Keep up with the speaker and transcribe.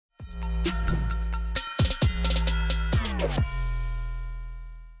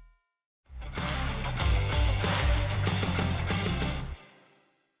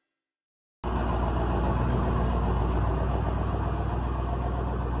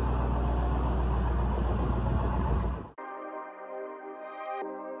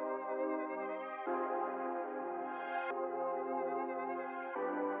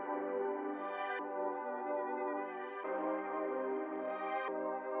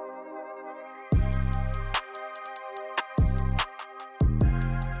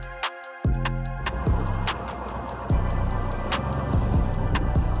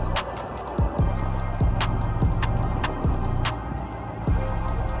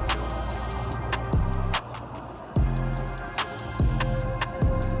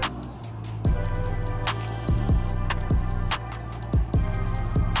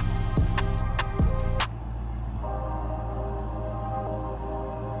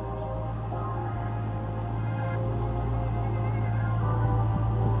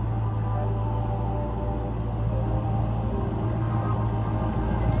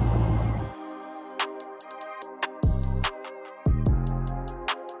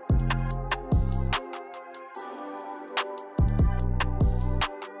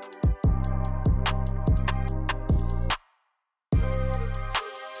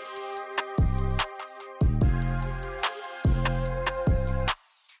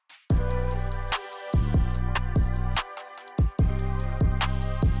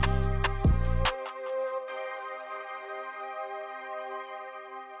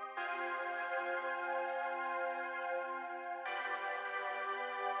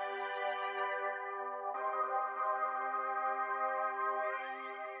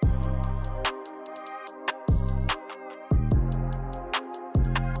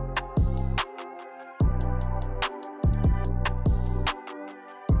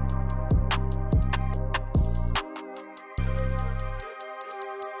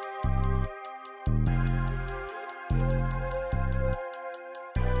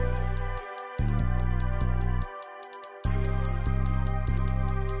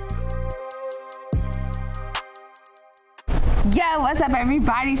Yo, what's up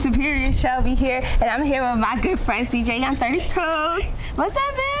everybody? Superior Shelby here, and I'm here with my good friend CJ on 32s. What's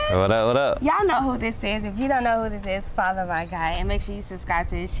up, man? What up, what up? Y'all know who this is. If you don't know who this is, follow my guy and make sure you subscribe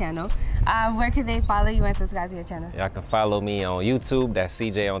to his channel. Where can they follow you and subscribe to your channel? Y'all can follow me on YouTube, that's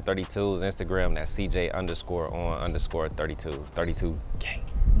CJ on 32s, Instagram, that's CJ_on_32s, 32 gang.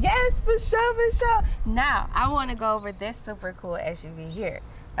 Yes, for sure, for sure. Now, I want to go over this super cool SUV here.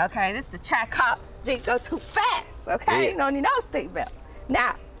 Okay, this is the Trackhawk. Just go too fast, okay? Yeah. You don't need no seatbelt.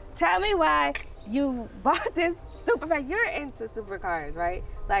 Now, tell me why you bought this super fast. You're into supercars, right?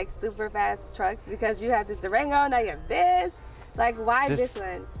 Like super fast trucks, because you have this Durango, now you have this. Like, why this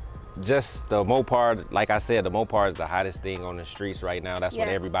one? Just the Mopar, like I said, the Mopar is the hottest thing on the streets right now. That's what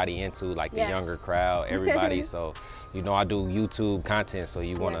everybody into, like the younger crowd, everybody. So, you know, I do YouTube content, so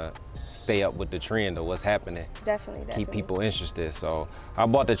you want to stay up with the trend of what's happening. Definitely. Keep people interested. So I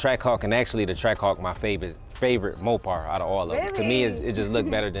bought the Trackhawk, and actually the Trackhawk my favorite Mopar out of all of them. To me, it just looked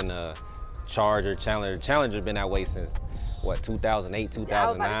better than the Charger, Challenger. Challenger been that way since what, 2008,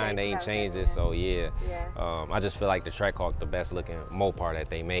 2009, they ain't changed it, so yeah. I just feel like the Trackhawk the best looking Mopar that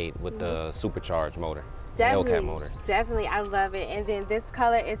they made with the supercharged motor. Definitely, Hellcat motor. Definitely, I love it. And then this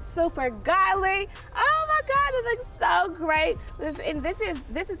color is super godly. Oh my God, it looks so great. And this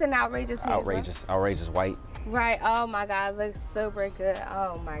is an outrageous piece. Outrageous white. Right, oh my God, it looks super good.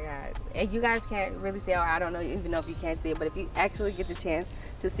 Oh my God. And you guys can't really see, or I don't know, even know if you can't see it, but if you actually get the chance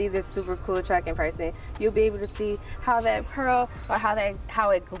to see this super cool truck in person, you'll be able to see how that pearl, or how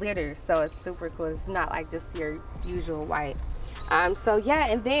it glitters. So it's super cool. It's not like just your usual white. So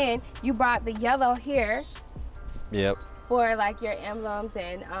yeah, and then you brought the yellow here. Yep. For like your emblems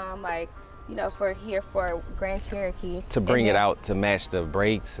and like, you know, for Grand Cherokee. To bring it out to match the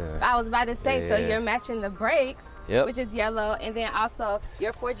brakes. I was about to say, so you're matching the brakes, which is yellow, and then also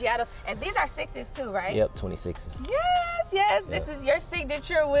your Forgiatos. And these are 6s too, right? Yep, 26s. Yes, yes. This is your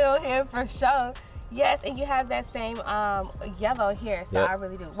signature wheel here for sure. Yes, and you have that same yellow here, so I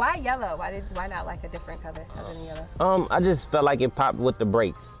really do. Why yellow? Why not like a different color other than yellow? I just felt like it popped with the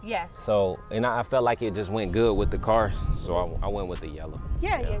brakes. Yeah. So, and I felt like it just went good with the car, so I went with the yellow.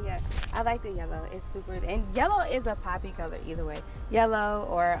 Yeah. I like the yellow. It's super, and yellow is a poppy color either way. Yellow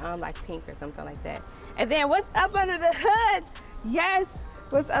or like pink or something like that. And then what's up under the hood? Yes,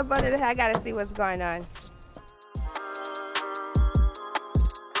 what's up under the hood? I gotta see what's going on.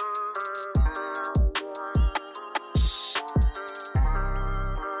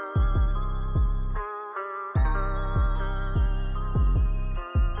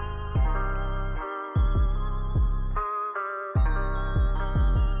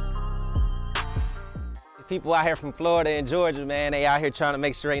 people out here from Florida and Georgia, man, they out here trying to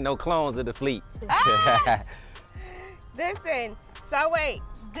make sure ain't no clones of the fleet. Listen, so wait,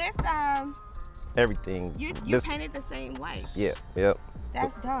 this everything. You painted the same white. Yeah, yep.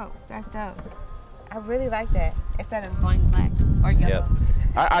 That's dope. That's dope. I really like that. Instead of going black or yellow.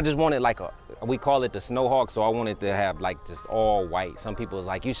 Yep. I just wanted like we call it the Snowhawk, so I wanted to have like just all white. Some people was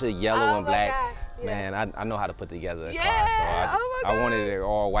like, you should yellow and black. Yeah. Man, I know how to put together a car, so I wanted it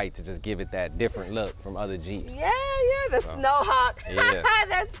all white to just give it that different look from other Jeeps. Yeah, the Snowhawk. Yeah.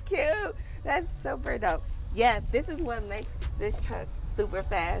 That's cute. That's super dope. Yeah, this is what makes this truck super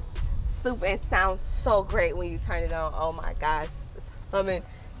fast. It sounds so great when you turn it on. Oh my gosh, it's humming.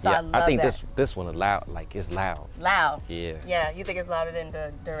 So yeah, I love I think that. this one is loud. Like it's loud. Loud. Yeah. Yeah, you think it's louder than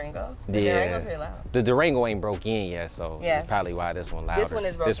the Durango? The Durango's pretty loud. The Durango ain't broke in yet, so that's probably why this one louder. This one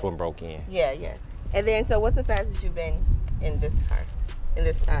is broken. This one broke in. Yeah. And then, so what's the fastest you've been in this car? In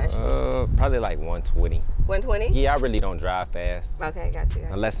this probably like 120. 120? Yeah, I really don't drive fast. Okay, got you.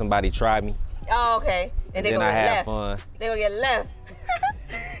 Unless somebody try me. Oh, okay. And then I have fun. They gonna get left.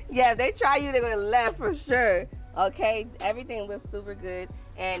 Yeah, if they try you, they're gonna left for sure. Okay, everything looks super good.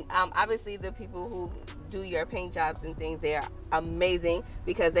 And obviously the people who do your paint jobs and things, they are amazing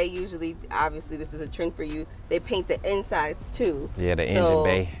because they usually, obviously this is a trend for you, they paint the insides too. Yeah, the engine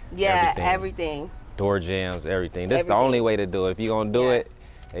bay. Yeah, everything. Door jams, everything. This is the only way to do it. If you're gonna do it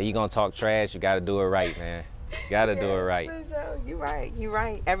and you're gonna talk trash, you gotta do it right, man. You gotta do it right. For sure. You're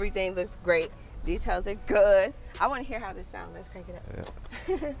right. Everything looks great. Details are good. I wanna hear how this sounds. Let's crank it up.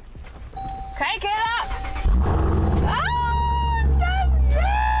 Yeah. Crank it up! Oh, it sounds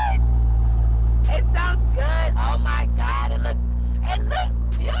good! It sounds good! Oh my God, it looks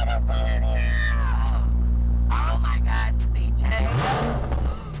beautiful in here! Oh my God, CJ!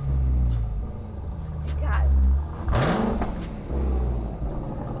 You guys.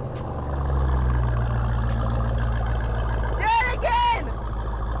 Do it again!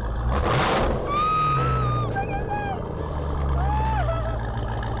 Look at this!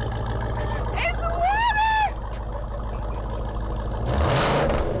 It's water!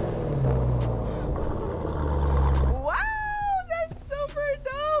 Wow, that's super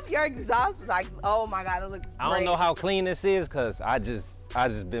dope. Your exhaust, like, oh my God, it looks great. I don't know how clean this is because I just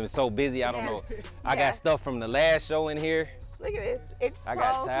been so busy. I don't know. I got stuff from the last show in here. Look at this. It's I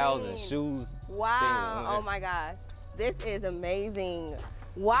got towels and shoes. Wow. Oh my gosh. This is amazing.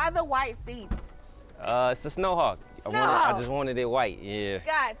 Why the white seats? It's a Snowhawk. I just wanted it white. Yeah.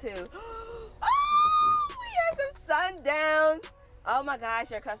 Got to. Oh, we have some sundowns. Oh my gosh,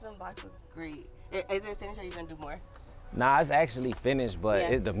 your custom box looks great. Is it finished or are you gonna do more? Nah, it's actually finished,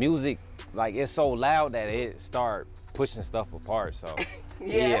 but the music, like, it's so loud that it start pushing stuff apart. So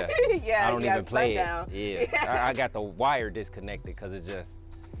yeah, I don't even play it. Yeah, I got the wire disconnected because it's just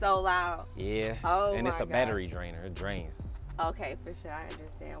so loud. Yeah. Oh, and it's a battery drainer. It drains. Okay, for sure, I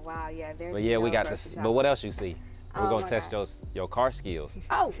understand. Wow, yeah. But yeah, we got this. But what else you see? We're gonna test your car skills.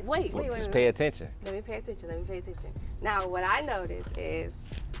 Oh, wait. Just pay attention. Let me pay attention. Now, what I noticed is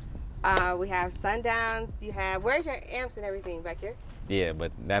we have sundowns. You have, where's your amps and everything back here? Yeah,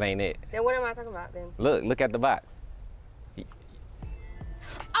 but that ain't it. Then what am I talking about then? Look at the box.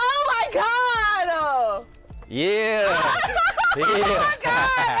 Oh my God! Yeah. Oh my God,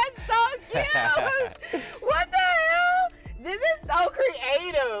 that's so cute. What the hell? This is so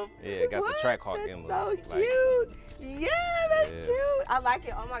creative. Yeah, got the Trackhawk emblem. So cute. Yeah, that's cute. I like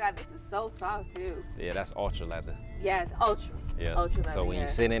it. Oh my God, this is so soft too. Yeah, that's ultra leather. Yeah, it's ultra. Yeah. Ultra leather. So when you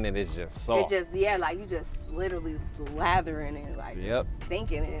sit in it, it's just soft. It just, like you just literally lather in it, like just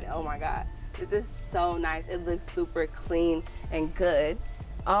sinking in it. Oh my God, this is so nice. It looks super clean and good.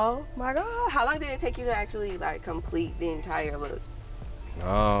 Oh my God, how long did it take you to actually like complete the entire look?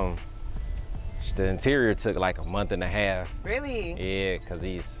 The interior took like a month and a half. Really? Yeah, because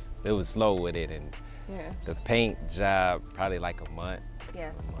it was slow with it, and the paint job probably like a month. Yeah.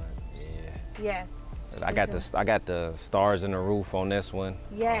 A month, yeah. I got the stars in the roof on this one.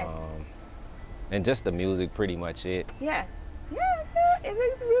 Yes. And just the music, pretty much it. Yeah. It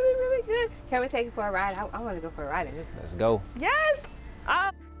looks really, really good. Can we take it for a ride? I want to go for a ride in this one. Let's go. Yes.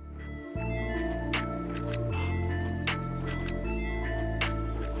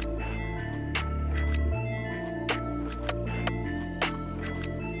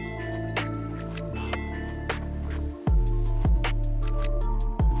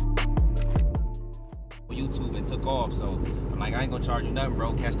 YouTube and took off, so I'm like, I ain't gonna charge you nothing,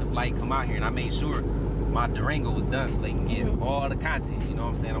 bro. Catch the flight, come out here, and I made sure my Durango was done so they can get all the content. You know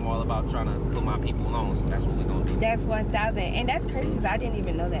what I'm saying? I'm all about trying to put my people on, so that's what we're gonna do. That's 1,000, and that's crazy because I didn't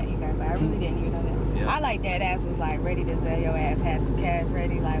even know that, you guys. I really didn't even know that. Yeah. I like that ass was like ready to sell your ass, had some cash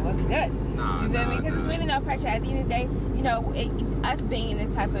ready, like what's good. Nah, you feel me? Because it's really no pressure. At the end of the day, you know, us being in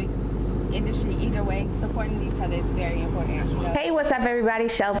this type of industry, either way, supporting each other is very important. You know? Hey, what's up, everybody?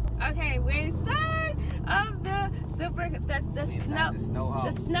 Shelby. Okay, we're inside of the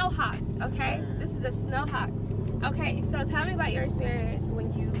Snowhawk. Okay, this is the Snowhawk. Okay, so tell me about your experience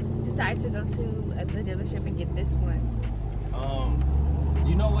when you decided to go to the dealership and get this one.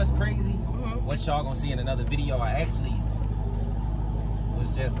 You know what's crazy? What y'all gonna see in another video? I actually was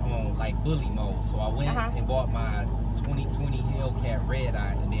just on like bully mode, so I went and bought my 2020 Hellcat Red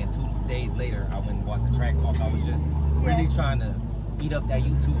Eye, and then 2 days later I went and bought the Trackhawk. I was just really trying to eat up that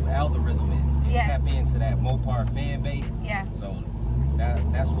YouTube algorithm and tap into that Mopar fan base. Yeah. So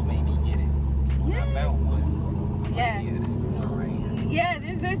that's what made me get it. When I found one. Yeah. This is the one right here. Yeah,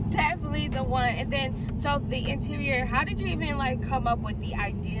 this is definitely the one. And then, so the interior, how did you even like come up with the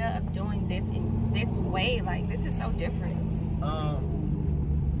idea of doing this in this way? Like, this is so different.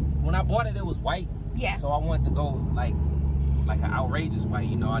 When I bought it, it was white. Yeah. So I wanted to go like an outrageous white.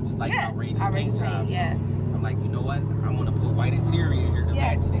 You know, I just like outrageous paint jobs. Yeah. I'm like, you know what? I'm gonna put white interior here to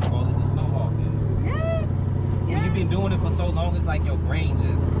match it. They call it the Snowhawk. Yes. When you've been doing it for so long, it's like your brain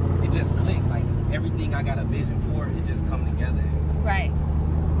just clicked. Like everything I got a vision for, it just come together. Right.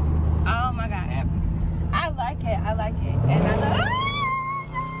 Oh my God. I like it. I like it. And I love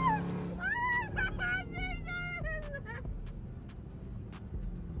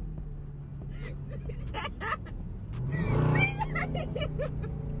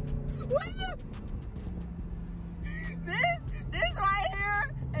This right here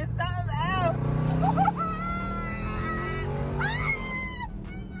is something else.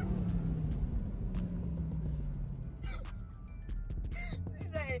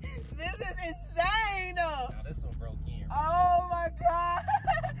 This is insane. Now this one broke in. Right? Oh my God.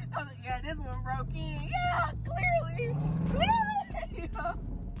 Yeah, this one broke in. Yeah, clearly.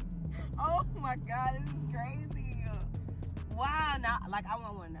 Oh my God, this is crazy. Wow, now like I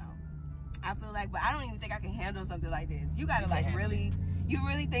want one now. I feel like, but I don't even think I can handle something like this. You gotta like really, you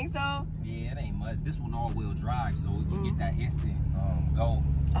really think so? Yeah, it ain't much. This one all-wheel drive, so you get that instant go.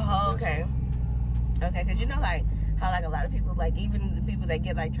 Oh, okay. Okay, because you know like how like a lot of people, like even the people that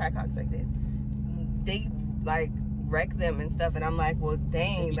get like Trackhawks like this, they like wreck them and stuff, and I'm like, well,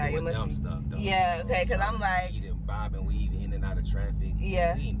 dang, like it must be. Stuff, though. Yeah, okay, because I'm like, bob and weave in and out of traffic.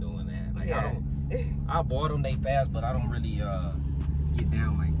 Yeah, we ain't doing that. Like I bought them, they fast, but I don't really get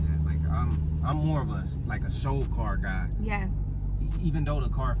down like that. Like I'm more of a show car guy. Yeah. Even though the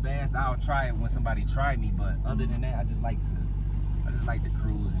car fast, I'll try it when somebody try me, but other than that, I just like to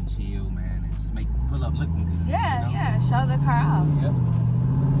cruise and chill, man, and just pull up looking good. Yeah, you know? yeah, show the car off. Yep.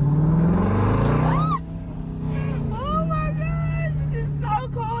 Oh my God, this is so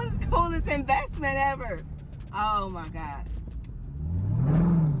cool. It's the coolest investment ever. Oh my God.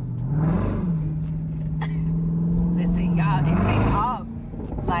 Listen, y'all, it takes off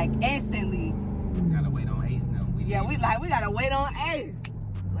like instantly. Gotta wait on Ace now. We gotta wait on Ace.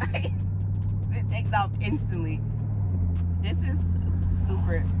 Like it takes off instantly. This is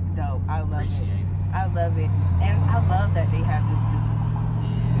super dope. I love it. I love it. And I love that they have this too.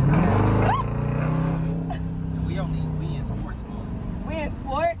 Yeah. We in sports mode. We in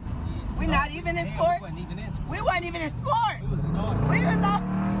sport? Yeah. We not even in sport? We wasn't even in sport. We wasn't even in sport. We was in order. We was in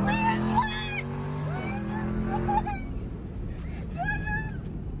sport.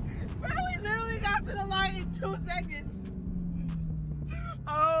 Bro, we literally got to the light in 2 seconds.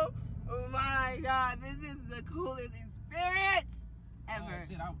 Oh my God, this is the coolest experience ever. Oh,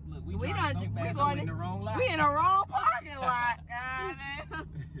 shit, look, we driving so fast, we in the wrong lot. We in the wrong parking lot.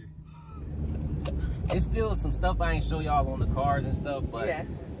 It's still some stuff I ain't show y'all on the cars and stuff, but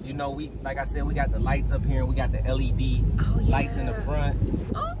you know, like I said, we got the lights up here and we got the LED lights in the front.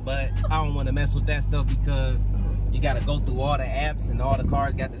 But I don't want to mess with that stuff because you got to go through all the apps, and all the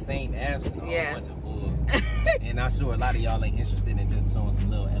cars got the same apps and a whole bunch of bull. And I'm sure a lot of y'all ain't interested in just showing some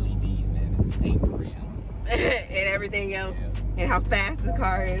little LEDs, man. This ain't for real. And everything else. And how fast the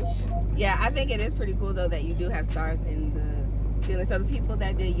car is. Yeah, I think it is pretty cool though that you do have stars in the ceiling. So the people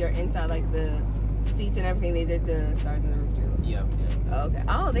that did your inside, like the seats and everything, they did the stars in the roof too. Yeah. Oh, okay.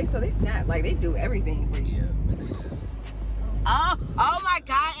 Oh, they snap. Like they do everything for you. Yeah, but they just. Oh my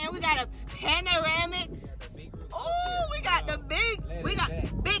God! And we got a panoramic. Oh, we got the big. We got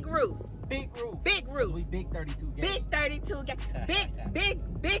big roof. Big roof. Big roof. We big 32 gang. Big 32 gang.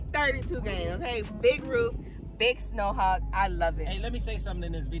 Big 32 gang. Okay, big roof. Big Snowhawk. I love it. Hey, let me say something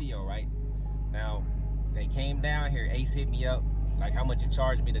in this video, right? Now, they came down here. Ace hit me up, like how much you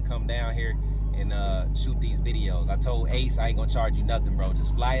charge me to come down here and shoot these videos. I told Ace I ain't gonna charge you nothing, bro.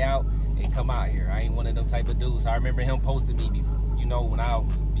 Just fly out and come out here. I ain't one of them type of dudes. So I remember him posting me, you know,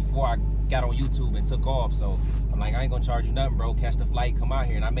 before I got on YouTube and took off. So I'm like, I ain't gonna charge you nothing, bro. Catch the flight, come out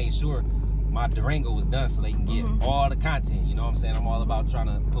here. And I made sure my Durango was done so they can get all the content. You know what I'm saying? I'm all about trying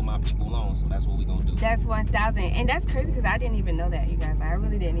to put my people on, so that's what we gonna do. That's 1,000, and that's crazy because I didn't even know that, you guys. I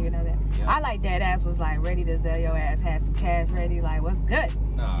really didn't even know that. Yeah. I like that ass was like ready to sell your ass, had some cash ready, like what's good.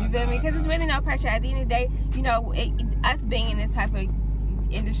 You feel me? Because it's really no pressure. At the end of the day, you know, us being in this type of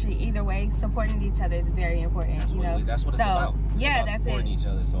industry, either way, supporting each other is very important. That's you know, that's what it's about. It's about that's supporting each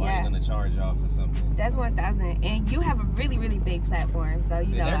other. So I ain't gonna charge y'all for something. That's 1,000, and you have a really, really big platform. So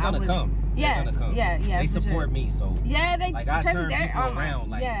you know, they're gonna come. Yeah, they're gonna come. Yeah. They support me, so they like I turn people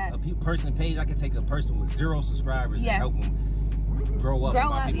around. Like a person page, I can take a person with 0 subscribers and help them grow up.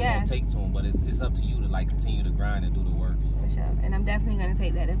 My people won't take to them, but it's up to you to like continue to grind and do the work. So. For sure, and I'm definitely gonna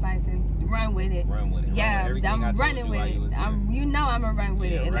take that advice and run with it. Run with it. Yeah, I'm running with it. You know I'm gonna run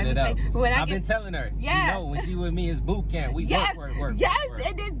with it. And run it up. I've been telling her. Yeah. You know, when she with me is boot camp. We work. Yes, work.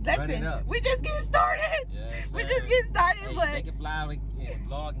 And then listen, we just getting started. Yes, we just getting started, hey, but they can fly out and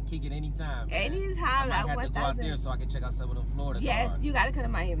vlog and kick it anytime. Anytime. I might have to go out there so I can check out some of them Florida cars. You gotta come to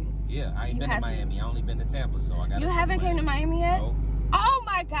Miami. Yeah, I ain't been to Miami. I only been to Tampa, so I got. You haven't came to Miami yet? No. Oh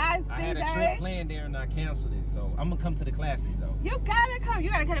my God, I had a trip planned there and I canceled it, so I'm gonna come to the classics though. You gotta come. You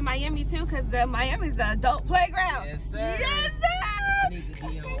gotta come to Miami too, cause Miami's the adult playground. Yes, sir. Yes, sir. I need to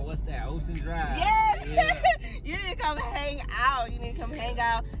be on what's that? Ocean Drive. Yes. Yeah. You need to come hang out. You need to come hang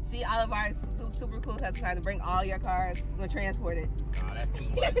out. See all of our super cool customers. To bring all your cars. We'll transport it. Oh, that's too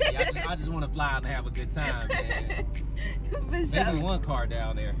much. I just want to fly out and have a good time, man. Maybe one car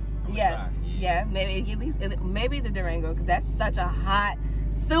down there. Yeah, maybe at least the Durango, because that's such a hot,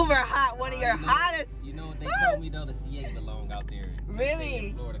 super hot, one of your hottest. You know what they told me though? The C8 belong out there. Really?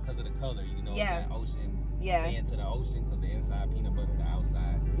 In Florida because of the color. You know, that ocean. Yeah. Sand to the ocean because the inside peanut butter, the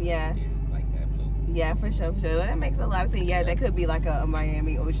outside. Yeah. It's like that blue. Yeah, for sure. That makes a lot of sense. Yeah, that could be like a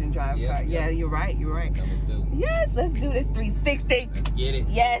Miami Ocean Drive car. Yeah, you're right. Yes, let's do this 360. Let's get it.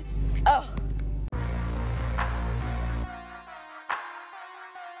 Yes. Oh.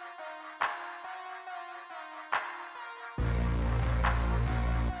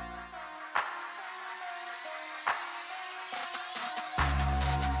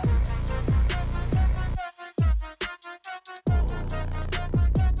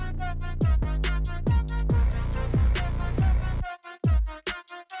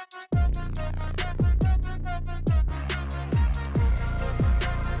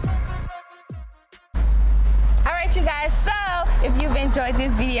 You guys, so if you've enjoyed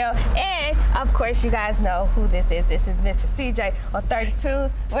this video, and of course you guys know who this is Mr. CJ on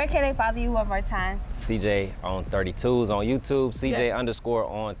 32s. Where can they follow you one more time? CJ on 32s on YouTube, CJ underscore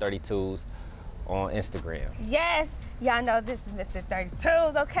on 32s on Instagram. Yes, y'all know this is Mr.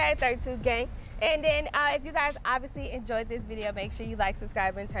 32s, okay? 32 gang. And then if you guys obviously enjoyed this video, make sure you like,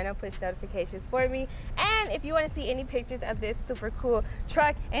 subscribe, and turn on push notifications for me. And if you want to see any pictures of this super cool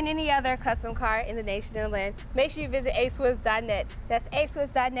truck and any other custom car in the nation and land, make sure you visit aswiss.net. That's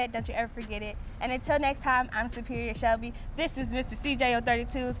aswiss.net, don't you ever forget it. And until next time, I'm Superior Shelby. This is Mr. CJ on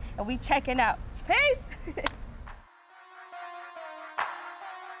 32s, and we checking out. Peace!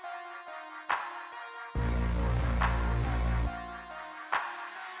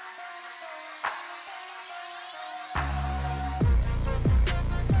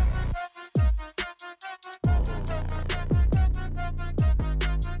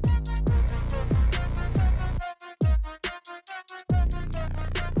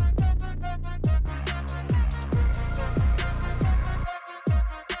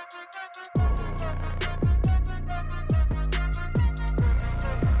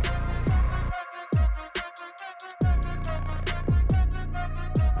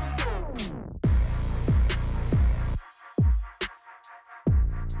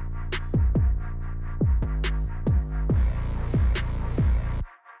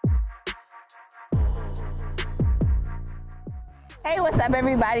 Hey, what's up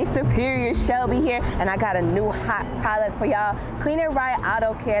everybody? Superior Shelby here, and I got a new hot product for y'all. Clean It Right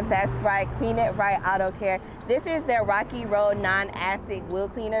Auto Care. That's right, Clean It Right Auto Care. This is their Rocky Road non-acid wheel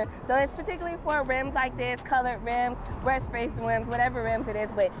cleaner. So it's particularly for rims like this, colored rims, brush face rims, whatever rims it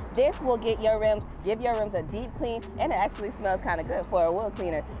is, but this will get your rims, give your rims a deep clean, and it actually smells kind of good for a wheel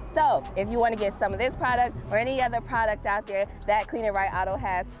cleaner. So if you want to get some of this product or any other product out there that Clean It Right Auto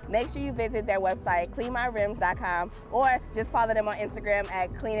has, make sure you visit their website, cleanmyrims.com, or just follow them on Instagram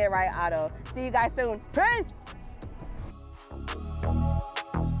at Clean It Right Auto. See you guys soon. Peace!